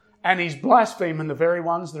 And he's blaspheming the very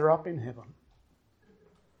ones that are up in heaven.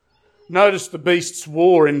 Notice the beast's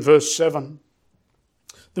war in verse 7.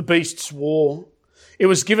 The beast's war. It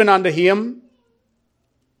was given unto him.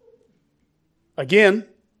 Again,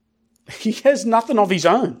 he has nothing of his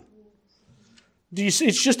own. Do you see?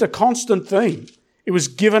 It's just a constant theme. It was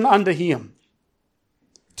given unto him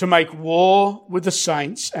to make war with the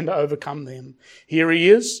saints and to overcome them. Here he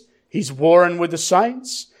is. He's warring with the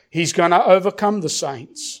saints. He's going to overcome the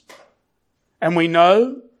saints. And we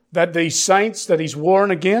know that these saints that he's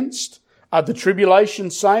warring against are the tribulation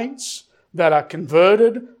saints that are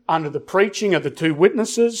converted under the preaching of the two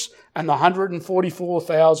witnesses and the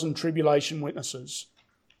 144,000 tribulation witnesses.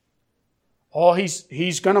 Oh,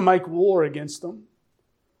 he's going to make war against them.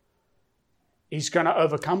 He's going to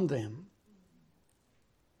overcome them.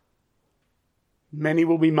 Many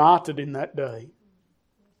will be martyred in that day.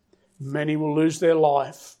 Many will lose their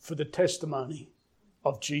life for the testimony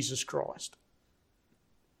of Jesus Christ.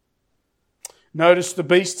 Notice the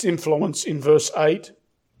beast's influence in verse 8.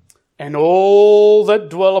 And all that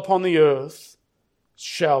dwell upon the earth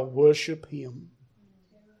shall worship him.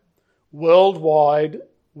 Worldwide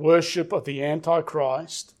worship of the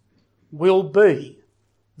Antichrist will be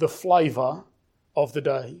the flavour of the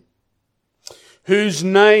day. Whose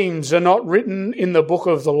names are not written in the book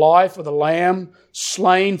of the life of the Lamb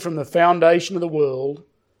slain from the foundation of the world.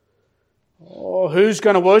 Oh, who's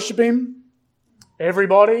going to worship him?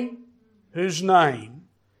 Everybody whose name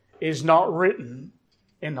is not written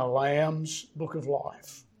in the Lamb's book of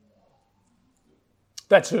life.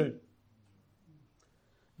 That's who.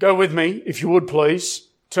 Go with me, if you would please.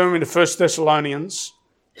 Turn me to 1 Thessalonians.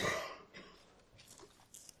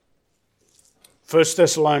 1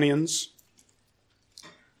 Thessalonians.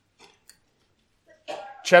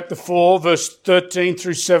 Chapter 4, verse 13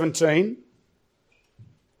 through 17.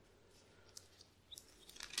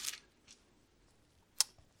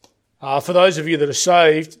 For those of you that are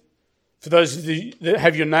saved, for those of you that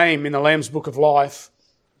have your name in the Lamb's Book of Life,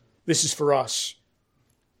 this is for us.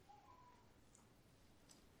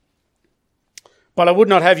 But I would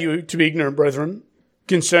not have you to be ignorant, brethren,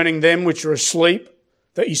 concerning them which are asleep,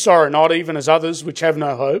 that ye sorrow not, even as others which have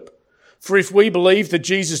no hope. For if we believe that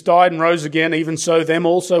Jesus died and rose again, even so them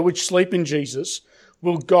also which sleep in Jesus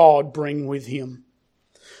will God bring with him.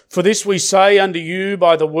 For this we say unto you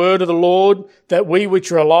by the word of the Lord, that we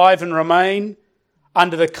which are alive and remain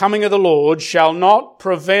unto the coming of the Lord shall not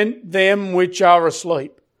prevent them which are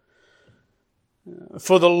asleep.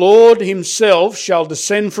 For the Lord himself shall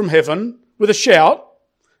descend from heaven with a shout,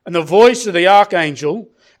 and the voice of the archangel,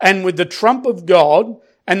 and with the trump of God,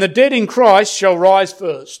 and the dead in Christ shall rise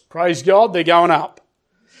first. Praise God, they're going up.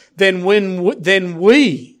 Then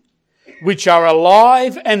we, which are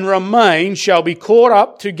alive and remain, shall be caught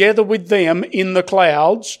up together with them in the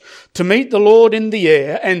clouds to meet the Lord in the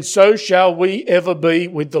air, and so shall we ever be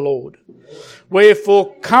with the Lord.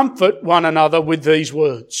 Wherefore comfort one another with these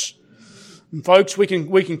words. And folks, we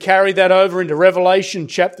can carry that over into Revelation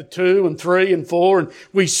chapter 2 and 3 and 4, and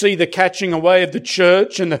we see the catching away of the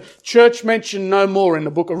church, and the church mentioned no more in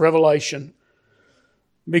the book of Revelation,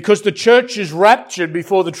 because the church is raptured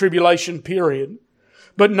before the tribulation period.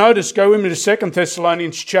 But notice, go into 2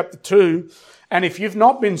 Thessalonians chapter 2, and if you've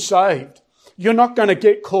not been saved, you're not going to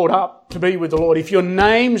get caught up to be with the Lord. If your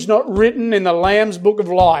name's not written in the Lamb's Book of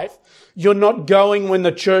Life, you're not going when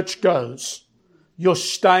the church goes. You're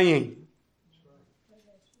staying.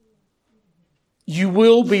 You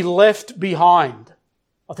will be left behind.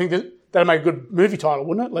 I think that'd make a good movie title,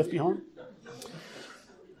 wouldn't it? Left Behind.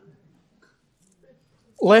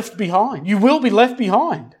 Left behind. You will be left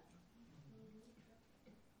behind.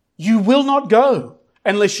 You will not go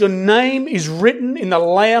unless your name is written in the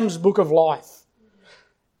Lamb's Book of Life.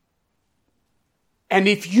 And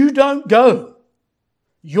if you don't go,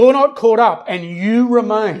 you're not caught up and you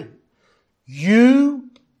remain, you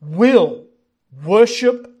will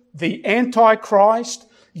worship the Antichrist.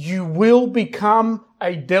 You will become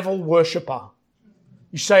a devil worshipper.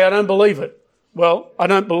 You say, I don't believe it. Well, I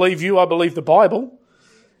don't believe you, I believe the Bible.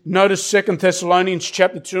 Notice 2 Thessalonians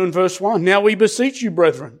chapter 2 and verse 1. Now we beseech you,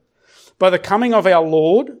 brethren, by the coming of our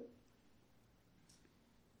Lord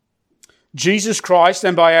Jesus Christ,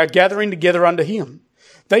 and by our gathering together unto him,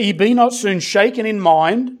 that ye be not soon shaken in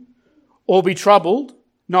mind, or be troubled,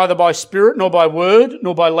 neither by spirit, nor by word,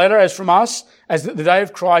 nor by letter, as from us, as that the day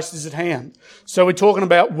of Christ is at hand. So we're talking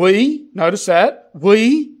about we, notice that,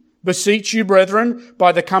 we beseech you, brethren,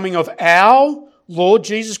 by the coming of our Lord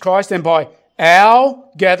Jesus Christ, and by our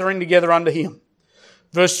gathering together unto him.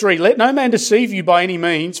 Verse 3, let no man deceive you by any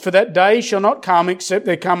means, for that day shall not come except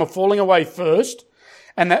there come a falling away first,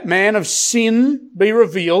 and that man of sin be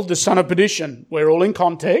revealed, the son of perdition. We're all in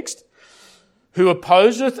context. Who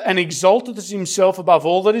opposeth and exalteth himself above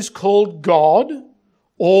all that is called God,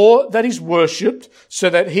 or that is worshipped, so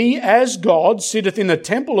that he as God sitteth in the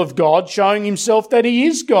temple of God, showing himself that he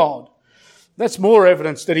is God. That's more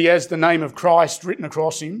evidence that he has the name of Christ written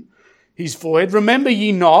across him, his forehead. Remember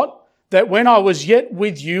ye not that when I was yet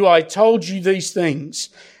with you, I told you these things,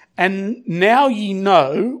 and now ye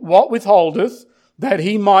know what withholdeth, that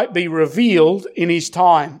he might be revealed in his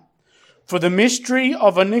time. For the mystery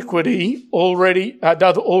of iniquity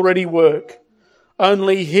doth already work.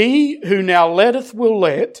 Only he who now letteth will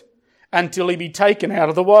let, until he be taken out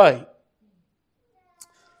of the way.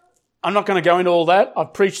 I'm not going to go into all that.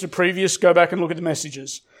 I've preached the previous. Go back and look at the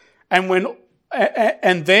messages. And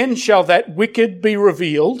then shall that wicked be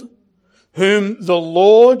revealed, whom the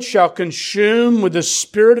Lord shall consume with the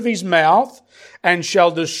spirit of his mouth, and shall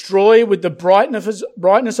destroy with the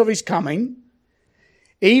brightness of his coming,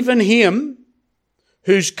 even him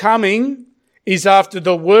whose coming is after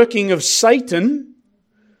the working of Satan,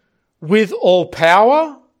 with all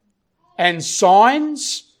power and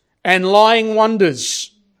signs and lying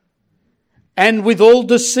wonders, and with all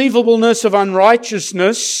deceivableness of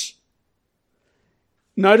unrighteousness.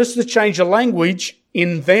 Notice the change of language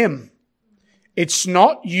in them. It's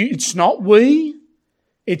not you, it's not we,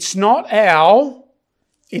 it's not our,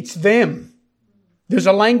 it's them. There's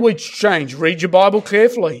a language change. Read your Bible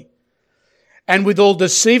carefully. And with all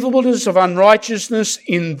deceivableness of unrighteousness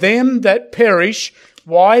in them that perish,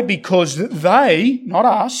 Why? Because they, not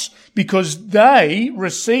us, because they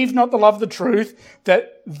received not the love of the truth,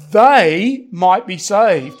 that they might be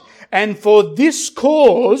saved. And for this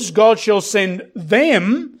cause God shall send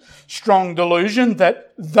them strong delusion,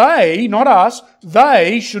 that they, not us,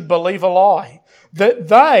 they should believe a lie. That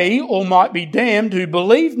they all might be damned who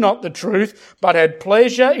believed not the truth, but had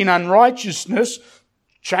pleasure in unrighteousness.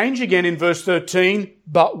 Change again in verse 13,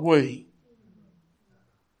 but we.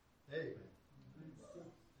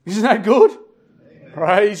 Isn't that good?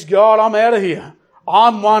 Praise God, I'm out of here.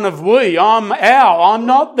 I'm one of we. I'm our. I'm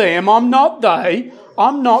not them. I'm not they.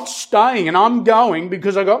 I'm not staying, and I'm going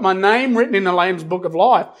because I got my name written in the Lamb's Book of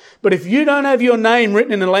Life. But if you don't have your name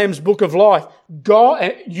written in the Lamb's Book of Life,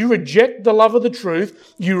 God, you reject the love of the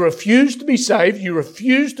truth, you refuse to be saved, you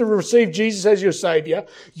refuse to receive Jesus as your Saviour,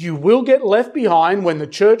 you will get left behind when the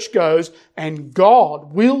church goes, and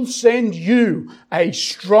God will send you a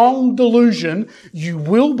strong delusion. You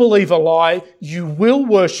will believe a lie, you will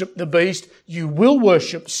worship the beast, you will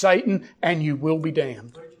worship Satan, and you will be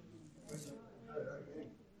damned.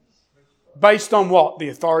 Based on what? The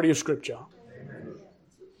authority of Scripture.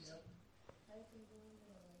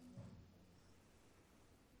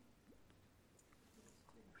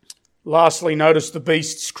 Lastly, notice the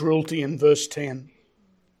beast's cruelty in verse 10.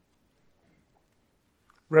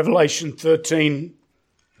 Revelation 13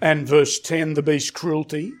 and verse 10, the beast's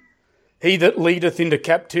cruelty. He that leadeth into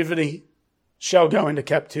captivity shall go into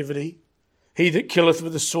captivity. He that killeth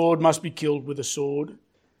with the sword must be killed with the sword.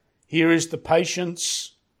 Here is the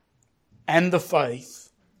patience and the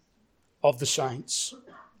faith of the saints.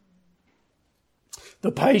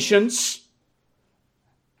 The patience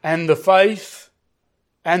and the faith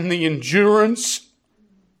and the endurance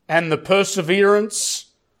and the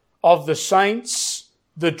perseverance of the saints,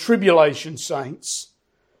 the tribulation saints,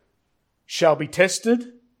 shall be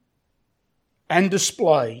tested and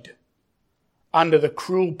displayed under the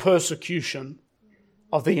cruel persecution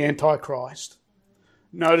of the Antichrist.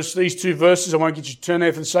 Notice these two verses. I won't get you to turn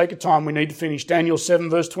there for the sake of time. We need to finish. Daniel 7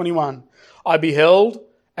 verse 21. I beheld,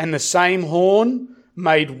 and the same horn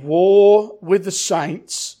made war with the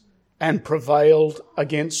saints and prevailed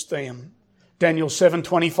against them. Daniel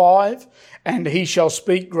 7:25. And he shall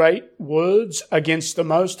speak great words against the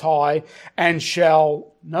Most High, and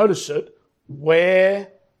shall, notice it, wear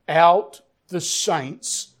out the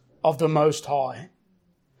saints of the Most High,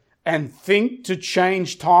 and think to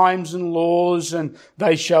change times and laws, and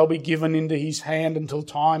they shall be given into his hand until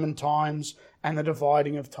time and times and the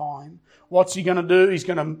dividing of time. What's he going to do? He's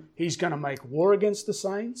going to make war against the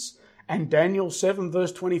saints. And Daniel 7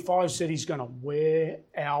 verse 25 said he's going to wear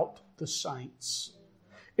out the saints.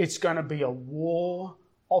 It's going to be a war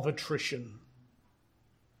of attrition.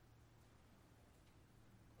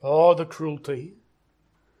 Oh, the cruelty.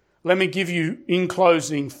 Let me give you, in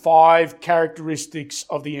closing, 5 characteristics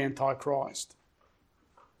of the Antichrist.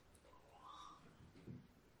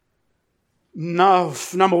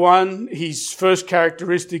 Number one, his first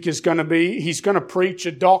characteristic is going to be, he's going to preach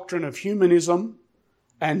a doctrine of humanism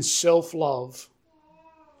and self-love.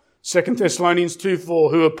 2 Thessalonians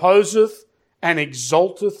 2:4, who opposeth and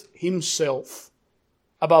exalteth himself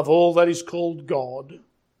above all that is called God,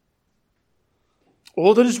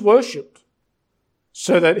 all that is worshipped,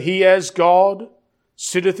 so that he as God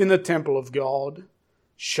sitteth in the temple of God,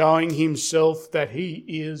 showing himself that he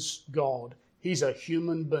is God. He's a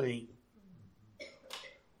human being.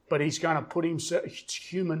 But he's going to put himself, it's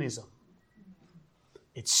humanism.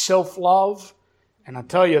 It's self-love. And I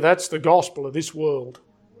tell you, that's the gospel of this world.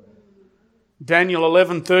 Daniel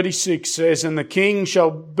 11:36 says, and the king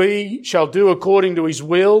shall do according to his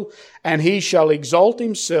will, and he shall exalt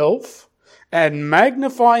himself and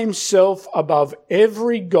magnify himself above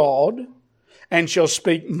every god, and shall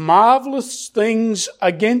speak marvelous things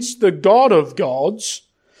against the God of gods,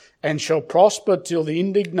 and shall prosper till the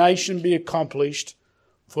indignation be accomplished,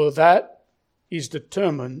 for that is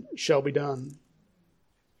determined shall be done.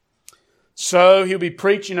 So he'll be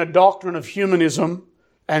preaching a doctrine of humanism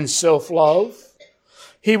and self-love.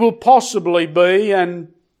 He will possibly be,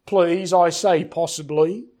 and please, I say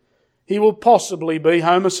possibly, he will possibly be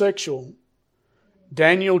homosexual.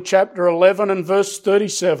 Daniel chapter 11 and verse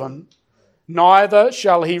 37, neither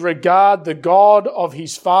shall he regard the God of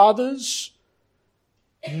his fathers,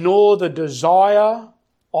 nor the desire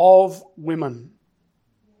of women,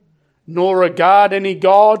 nor regard any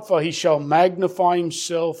God, for he shall magnify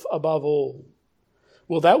himself above all.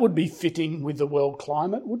 Well, that would be fitting with the world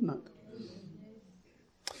climate, wouldn't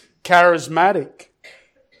it? Charismatic.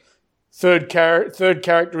 Third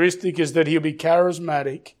characteristic is that he'll be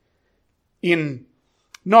charismatic in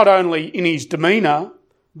not only in his demeanour,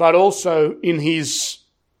 but also in his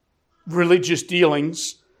religious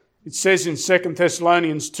dealings. It says in 2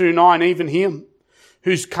 Thessalonians 2:9, even him,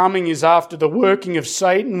 whose coming is after the working of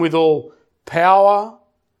Satan with all power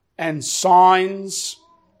and signs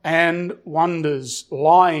and wonders,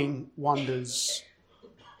 lying wonders.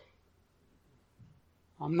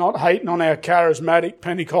 I'm not hating on our charismatic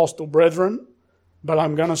Pentecostal brethren, but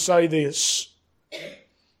I'm going to say this.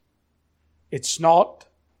 It's not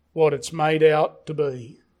what it's made out to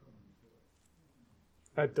be,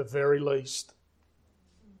 at the very least.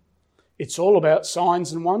 It's all about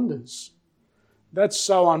signs and wonders. That's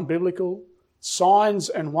so unbiblical. Signs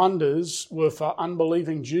and wonders were for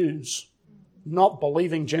unbelieving Jews, not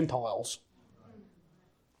believing Gentiles.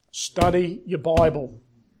 Study your Bible.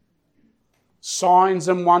 Signs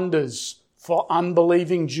and wonders for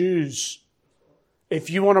unbelieving Jews.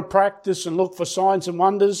 If you want to practice and look for signs and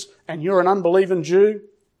wonders and you're an unbelieving Jew,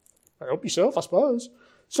 help yourself, I suppose.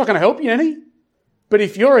 It's not going to help you any. But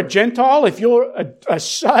if you're a Gentile, if you're a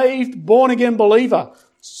saved, born-again believer,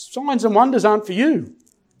 signs and wonders aren't for you.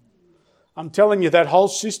 I'm telling you, that whole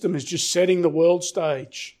system is just setting the world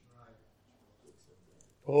stage.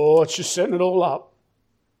 Oh, it's just setting it all up.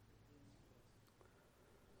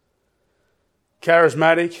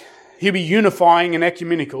 Charismatic. He'll be unifying and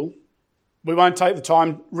ecumenical. We won't take the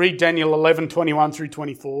time. Read Daniel 11:21 through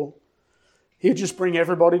 24. He'll just bring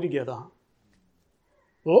everybody together.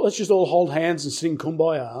 Well, let's just all hold hands and sing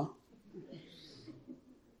Kumbaya.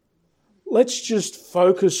 Let's just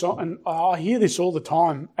focus on, and I hear this all the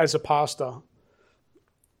time as a pastor.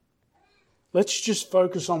 Let's just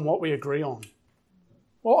focus on what we agree on.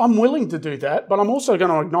 Well, I'm willing to do that, but I'm also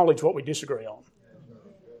going to acknowledge what we disagree on.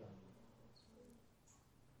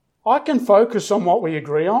 I can focus on what we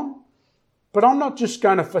agree on, but I'm not just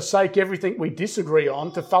going to forsake everything we disagree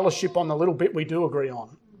on to fellowship on the little bit we do agree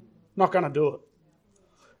on. Not going to do it.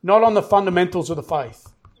 Not on the fundamentals of the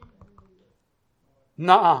faith.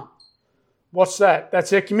 Nuh-uh. What's that?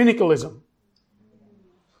 That's ecumenicalism.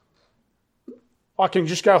 I can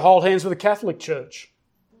just go hold hands with the Catholic Church.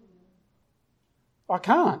 I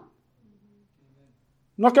can't. I'm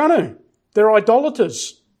not going to. They're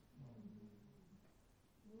idolaters.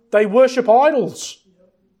 They worship idols.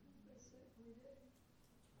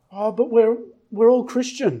 Oh, but we're all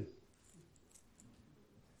Christian.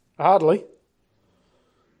 Hardly.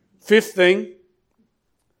 Fifth thing,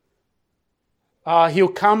 he'll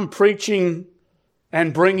come preaching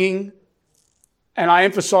and bringing, and I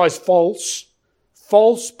emphasize false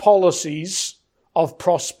policies of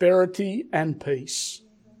prosperity and peace.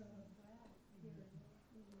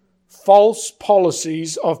 False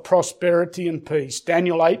policies of prosperity and peace.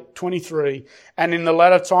 Daniel 8:23. And in the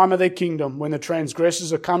latter time of their kingdom, when the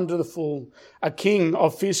transgressors are come to the full, a king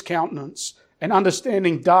of fierce countenance and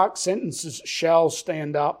understanding dark sentences shall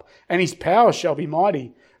stand up, and his power shall be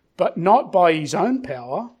mighty, but not by his own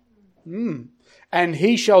power. And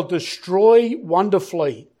he shall destroy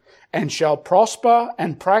wonderfully, and shall prosper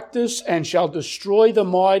and practice, and shall destroy the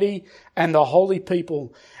mighty and the holy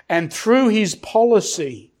people. And through his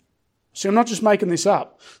policy, see, I'm not just making this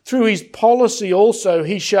up. Through his policy also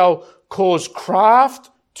he shall cause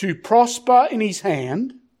craft to prosper in his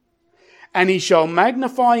hand, and he shall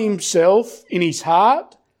magnify himself in his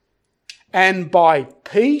heart, and by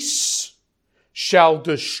peace shall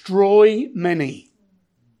destroy many.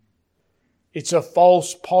 It's a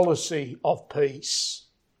false policy of peace.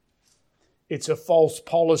 It's a false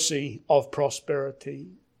policy of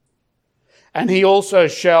prosperity. And he also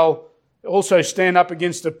shall stand up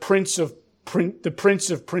against the prince of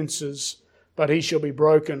princes, but he shall be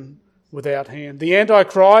broken without hand. The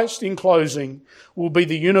Antichrist, in closing, will be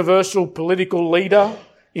the universal political leader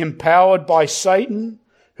empowered by Satan,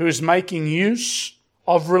 who is making use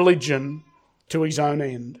of religion to his own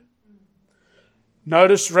end.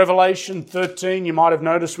 Notice Revelation 13. You might have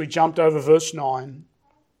noticed we jumped over verse 9.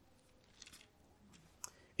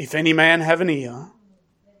 If any man have an ear,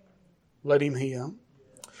 let him hear.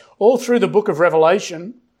 All through the book of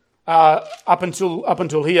Revelation, up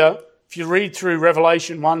until here, if you read through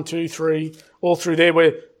Revelation 1, 2, 3, all through there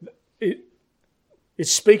where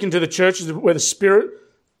it's speaking to the churches where the Spirit,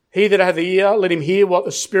 he that hath the ear, let him hear what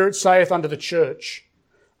the Spirit saith unto the church.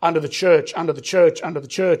 Unto the church, unto the church, unto the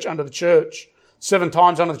church, unto the church. 7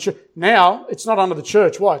 times unto the church. Now, it's not unto the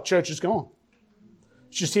church. Why? Church is gone.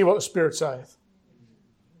 It's just hear what the Spirit saith.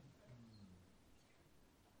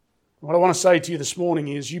 What I want to say to you this morning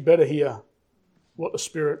is you better hear what the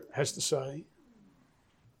Spirit has to say.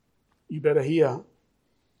 You better hear.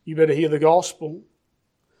 You better hear the gospel.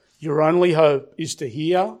 Your only hope is to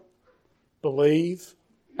hear, believe,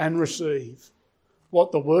 and receive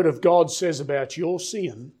what the Word of God says about your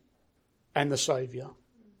sin and the Saviour.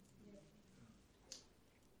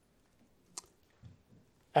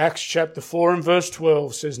 Acts chapter 4 and verse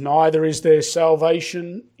 12 says, "Neither is there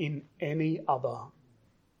salvation in any other.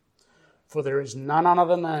 For there is none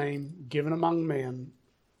other name given among men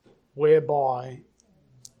whereby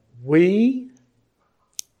we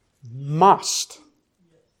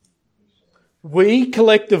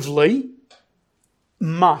collectively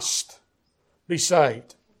must be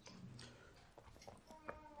saved."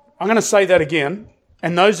 I'm going to say that again.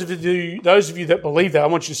 And those of you that believe that, I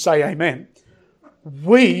want you to say amen.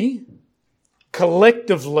 We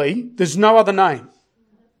collectively, there's no other name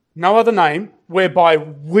whereby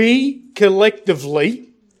we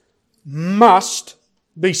collectively must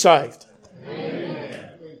be saved.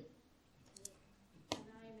 Amen.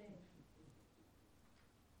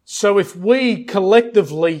 So if we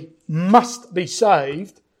collectively must be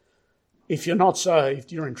saved, if you're not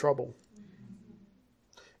saved, you're in trouble.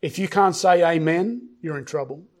 If you can't say amen, you're in trouble.